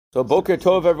So Boker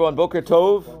Tov, everyone. Boker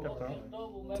Tov.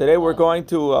 Today we're going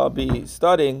to be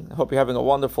studying. I hope you're having a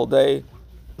wonderful day.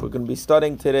 We're going to be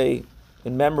studying today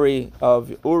in memory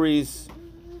of Uri's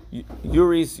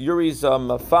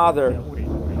father,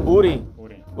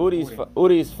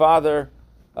 Uri's father,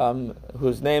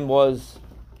 whose name was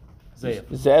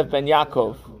Zev ben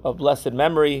Yaakov of blessed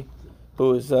memory,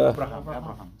 who is Zev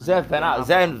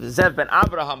ben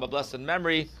Abraham of blessed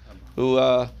memory,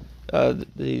 who.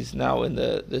 He's now in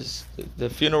the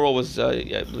funeral was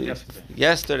I believe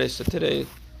yesterday, so today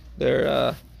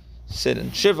they're sitting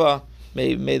in Shiva.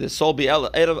 May the soul be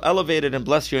elevated and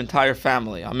bless your entire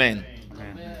family. Amen.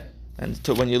 And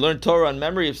when you learn Torah in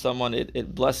memory of someone,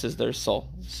 it blesses their soul.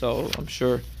 So I'm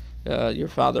sure your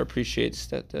father appreciates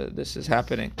that this is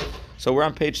happening. So we're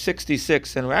on page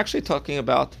 66, and we're actually talking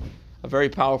about a very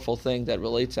powerful thing that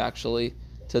relates actually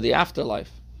to the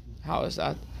afterlife. How is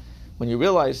that? When you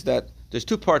realize that there's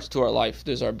two parts to our life.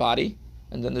 There's our body,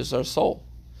 and then there's our soul.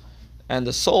 And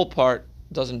the soul part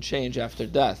doesn't change after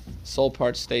death. The soul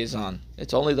part stays on.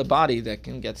 It's only the body that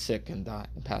can get sick and die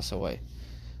and pass away.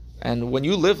 And when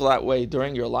you live that way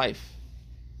during your life,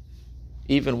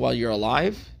 even while you're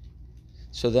alive,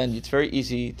 so then it's very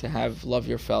easy to love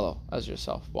your fellow as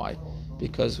yourself. Why?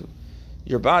 Because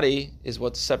your body is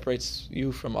what separates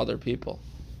you from other people,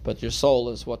 but your soul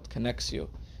is what connects you.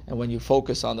 And when you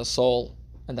focus on the soul,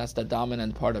 and that's the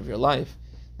dominant part of your life,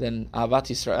 then Ahavat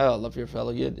Yisrael, love your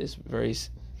fellow Yid, is very,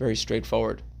 very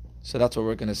straightforward. So that's what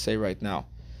we're going to say right now,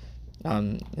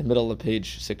 in the middle of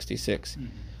page 66. Mm-hmm.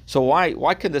 So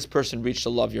why can this person reach to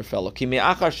love your fellow?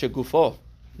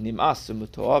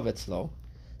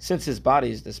 Since his body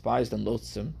is despised and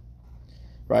loathsome,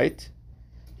 right?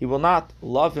 He will not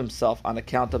love himself on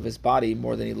account of his body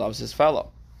more than he loves his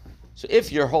fellow. So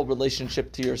if your whole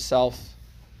relationship to yourself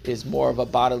is more of a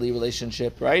bodily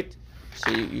relationship, right?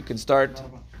 So you can start,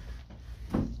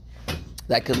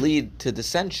 that could lead to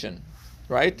dissension,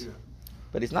 right? Yeah.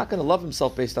 But he's not going to love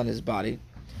himself based on his body.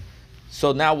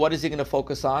 So now what is he going to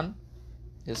focus on?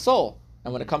 His soul.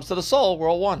 And when it comes to the soul, we're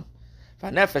all one.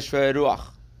 And as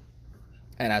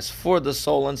for the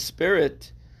soul and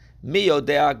spirit, the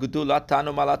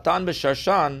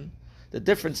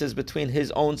differences between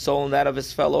his own soul and that of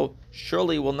his fellow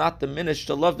surely will not diminish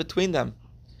the love between them.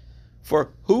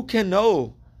 For who can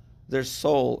know their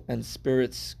soul and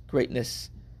spirit's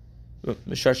greatness and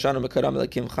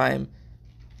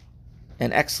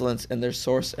excellence in their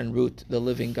source and root, the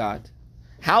living God?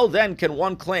 How then can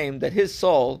one claim that his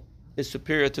soul is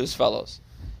superior to his fellows?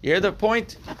 You hear the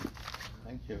point?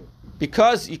 Thank you.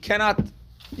 Because you cannot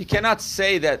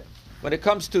say that when it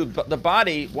comes to the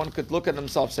body, one could look at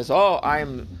himself and says, "Oh,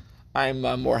 I'm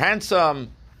more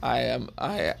handsome. I'm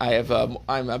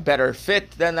a better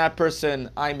fit than that person.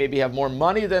 I maybe have more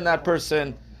money than that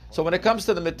person." So when it comes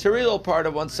to the material part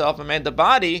of oneself, the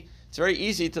body, it's very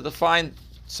easy to define.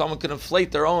 Someone can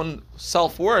inflate their own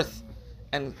self-worth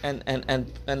and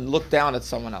look down at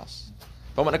someone else.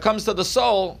 But when it comes to the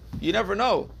soul, you never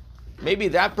know. Maybe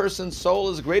that person's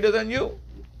soul is greater than you.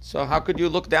 So how could you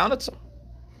look down at someone?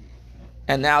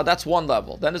 And now that's one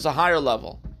level. Then there's a higher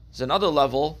level. There's another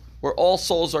level where all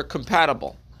souls are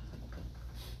compatible.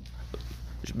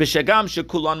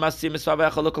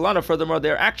 Furthermore,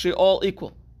 they're actually all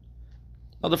equal.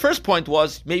 Now the first point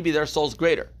was maybe their soul's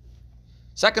greater.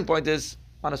 Second point is,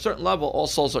 on a certain level, all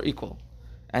souls are equal.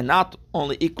 And not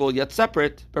only equal yet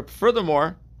separate, but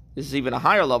furthermore, this is even a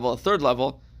higher level, a third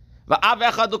level.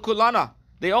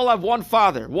 They all have one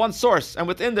father, one source, and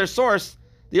within their source,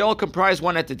 they all comprise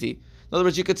one entity. In other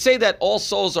words, you could say that all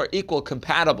souls are equal,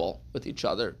 compatible with each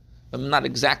other, but not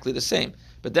exactly the same.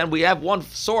 But then we have one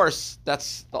source,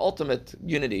 that's the ultimate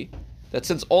unity, that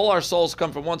since all our souls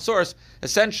come from one source,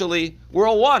 essentially, we're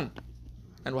all one.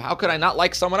 And how could I not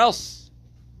like someone else?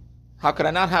 How could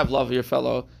I not have love of your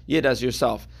fellow Yid as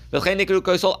yourself? It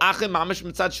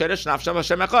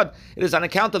is on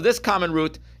account of this common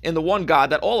root in the one God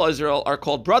that all Israel are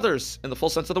called brothers in the full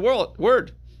sense of the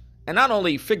word. And not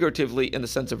only figuratively in the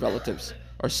sense of relatives,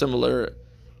 or similar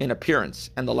in appearance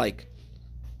and the like.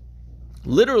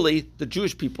 Literally, the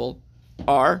Jewish people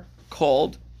are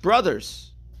called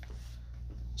brothers.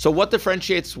 So what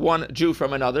differentiates one Jew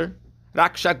from another?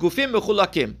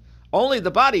 Only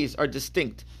the bodies are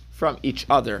distinct from each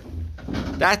other.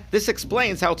 This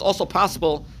explains how it's also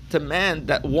possible to man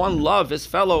that one love his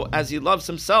fellow as he loves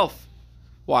himself.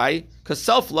 Why? Because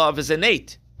self-love is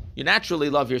innate. You naturally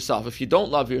love yourself. If you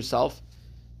don't love yourself,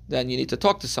 then you need to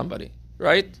talk to somebody,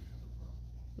 right?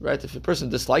 Right? If a person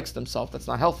dislikes themselves, that's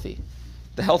not healthy.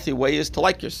 The healthy way is to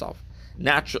like yourself.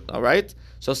 Natural, all right?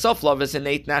 So self-love is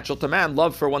innate, natural to man.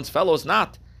 Love for one's fellow is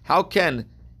not. How can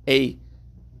a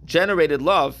generated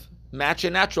love match a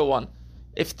natural one?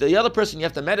 If the other person you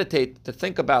have to meditate to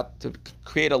think about to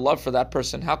create a love for that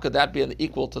person, how could that be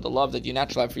equal to the love that you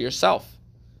naturally have for yourself?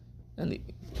 And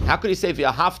how could he say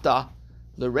v'ahavta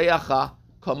l'reacha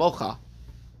kamocha?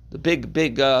 The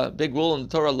big rule in the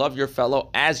Torah: love your fellow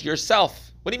as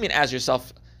yourself. What do you mean as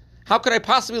yourself? How could I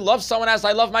possibly love someone as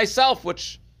I love myself,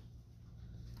 which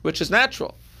is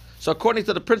natural? So according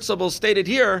to the principles stated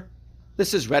here,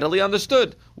 this is readily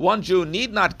understood. One Jew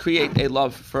need not create a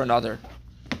love for another.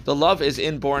 The love is an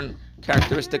inborn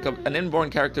characteristic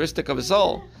of his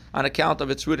soul, on account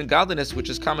of its root in godliness, which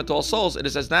is common to all souls. It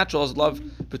is as natural as love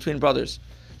between brothers.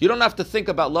 You don't have to think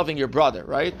about loving your brother,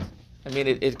 right? I mean,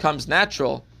 it comes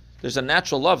natural. There's a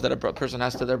natural love that a person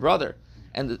has to their brother.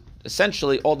 And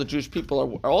essentially, all the Jewish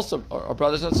people are also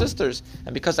brothers and sisters.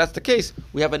 And because that's the case,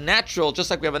 we have a natural, just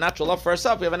like we have a natural love for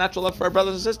ourselves, we have a natural love for our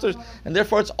brothers and sisters. And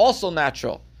therefore, it's also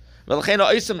natural. Now,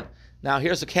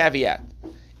 here's a caveat.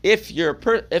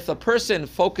 If a person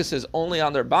focuses only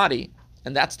on their body,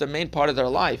 and that's the main part of their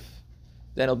life,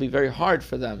 then it'll be very hard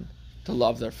for them to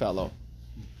love their fellow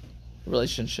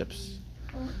relationships.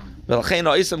 Therefore,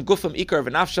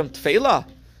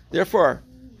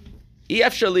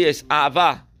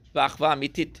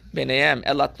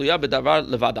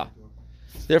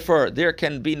 Therefore, there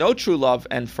can be no true love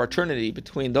and fraternity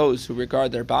between those who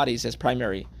regard their bodies as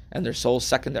primary and their souls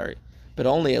secondary, but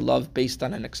only a love based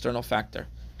on an external factor.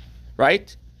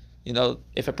 Right? You know,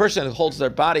 if a person holds their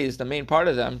body as the main part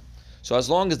of them, so as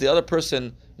long as the other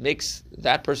person makes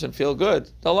that person feel good,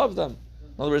 they'll love them.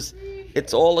 In other words,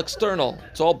 it's all external.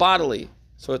 It's all bodily.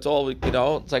 So it's all,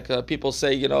 it's like people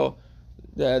say,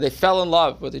 they fell in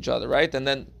love with each other, right? And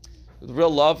then the real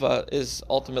love is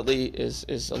ultimately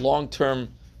a long-term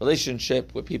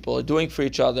relationship where people are doing for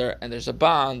each other, and there's a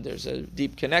bond, there's a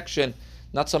deep connection,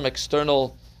 not some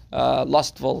external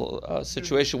lustful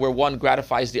situation where one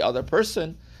gratifies the other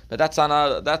person, but that's on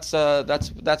a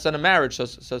marriage, so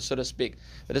to speak.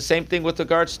 But the same thing with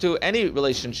regards to any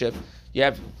relationship. You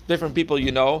have different people,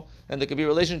 and there could be a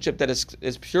relationship that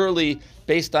is purely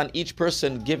based on each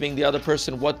person giving the other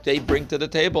person what they bring to the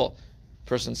table.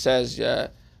 Person says,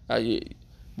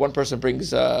 one person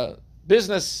brings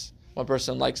business, one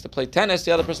person likes to play tennis,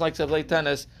 the other person likes to play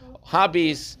tennis,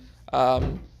 hobbies,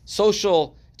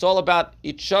 social. It's all about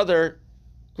each other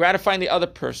gratifying the other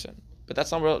person. But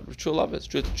that's not what true love is.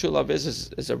 True love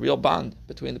is a real bond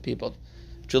between the people.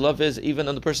 True love is even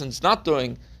when the person's not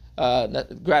doing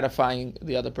gratifying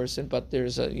the other person, but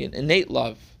there's an innate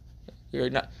love. Your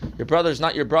brother's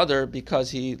not your brother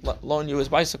because he loaned you his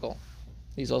bicycle.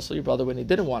 He's also your brother when he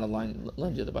didn't want to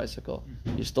lend you the bicycle.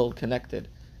 You're still connected.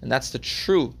 And that's the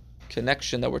true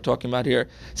connection that we're talking about here.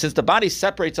 Since the body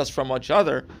separates us from each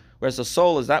other, whereas the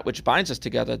soul is that which binds us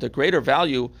together, the greater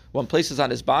value one places on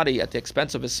his body at the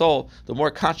expense of his soul, the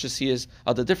more conscious he is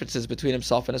of the differences between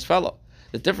himself and his fellow.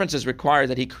 The differences require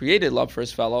that he created love for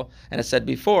his fellow, and as said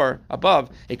above,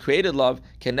 a created love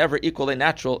can never equal a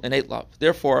natural, innate love.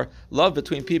 Therefore, love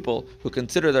between people who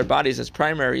consider their bodies as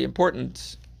primary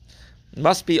importance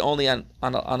must be only on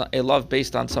a love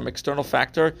based on some external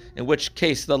factor, in which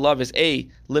case the love is A,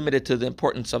 limited to the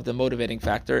importance of the motivating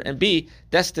factor, and B,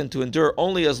 destined to endure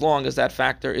only as long as that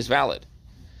factor is valid.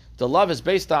 The love is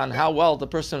based on how well the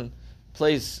person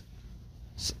plays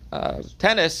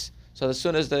tennis, so as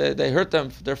soon as they hurt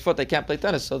their foot, they can't play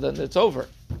tennis, so then it's over.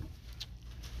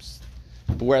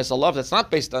 Whereas a love that's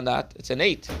not based on that, it's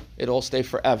innate. It'll stay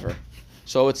forever.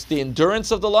 So it's the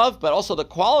endurance of the love, but also the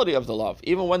quality of the love.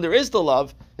 Even when there is the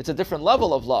love, it's a different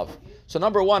level of love. So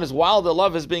number one is while the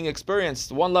love is being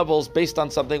experienced, one level is based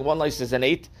on something, one level is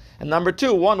innate. And number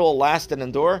two, one will last and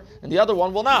endure, and the other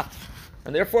one will not.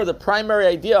 And therefore the primary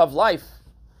idea of life,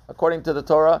 according to the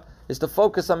Torah, is to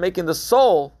focus on making the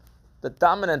soul the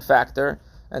dominant factor,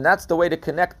 and that's the way to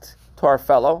connect to our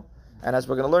fellow. And as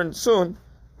we're going to learn soon,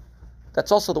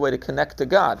 that's also the way to connect to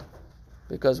God.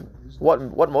 Because what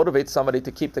motivates somebody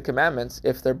to keep the commandments?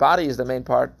 If their body is the main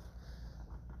part,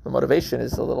 the motivation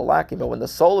is a little lacking. But when the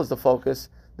soul is the focus,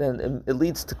 then it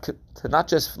leads to not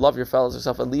just love your fellows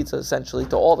yourself, it leads essentially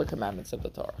to all the commandments of the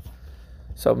Torah.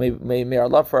 So may our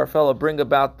love for our fellow bring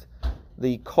about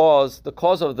the cause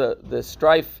of the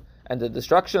strife and the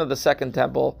destruction of the second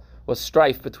temple was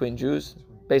strife between Jews,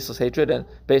 baseless hatred, and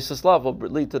baseless love will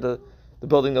lead to the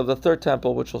building of the third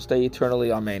temple, which will stay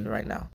eternally. Amen. Right now.